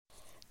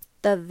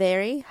The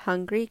Very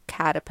Hungry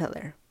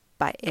Caterpillar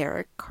by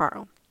Eric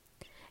Carle.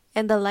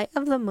 In the light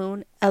of the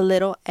moon, a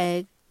little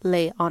egg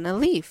lay on a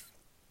leaf.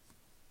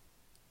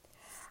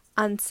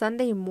 On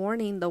Sunday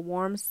morning, the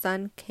warm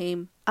sun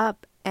came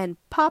up, and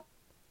pop,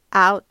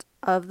 out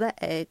of the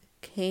egg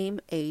came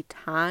a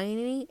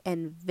tiny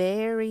and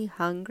very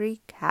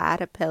hungry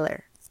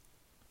caterpillar.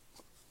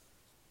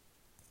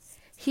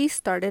 He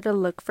started to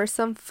look for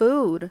some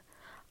food.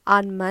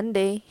 On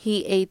Monday,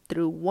 he ate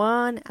through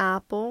one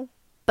apple,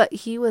 but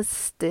he was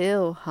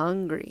still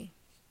hungry.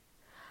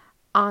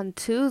 On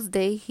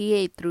Tuesday, he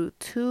ate through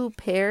 2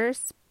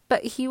 pears,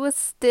 but he was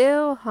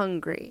still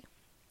hungry.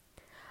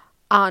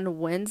 On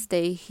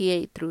Wednesday, he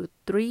ate through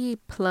 3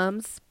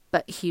 plums,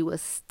 but he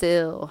was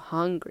still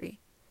hungry.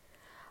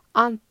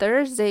 On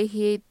Thursday,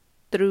 he ate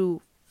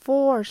through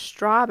 4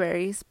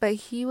 strawberries, but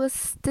he was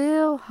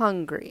still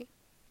hungry.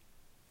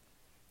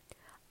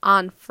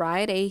 On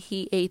Friday,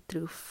 he ate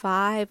through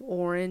 5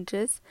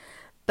 oranges,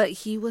 but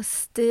he was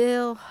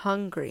still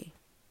hungry.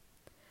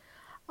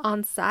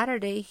 On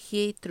Saturday,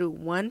 he ate through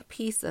 1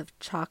 piece of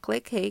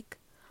chocolate cake,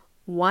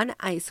 1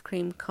 ice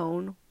cream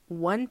cone,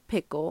 1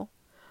 pickle,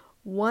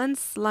 1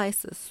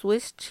 slice of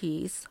Swiss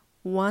cheese,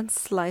 1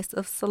 slice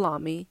of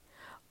salami,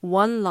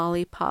 1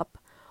 lollipop,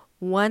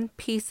 1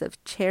 piece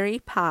of cherry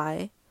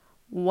pie,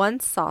 1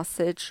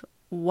 sausage,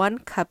 1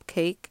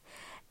 cupcake,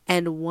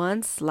 and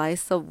 1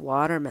 slice of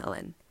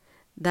watermelon.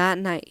 That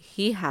night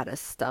he had a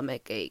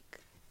stomach ache.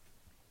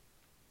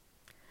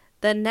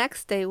 The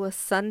next day was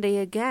Sunday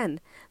again.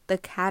 The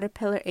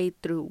caterpillar ate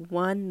through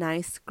 1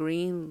 nice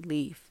green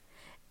leaf,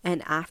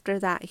 and after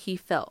that he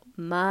felt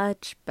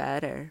much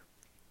better.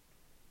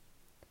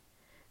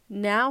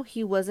 Now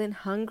he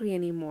wasn't hungry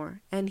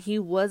anymore, and he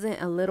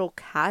wasn't a little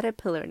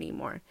caterpillar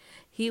anymore.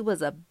 He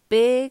was a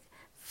big,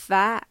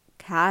 fat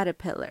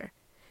caterpillar.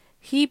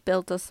 He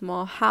built a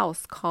small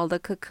house called a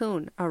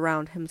cocoon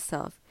around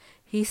himself.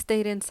 He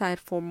stayed inside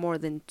for more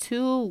than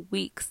 2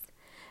 weeks.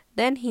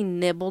 Then he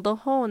nibbled a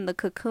hole in the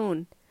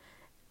cocoon,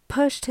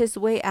 pushed his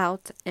way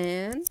out,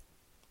 and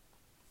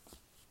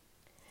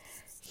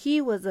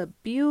he was a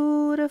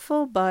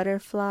beautiful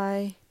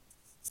butterfly.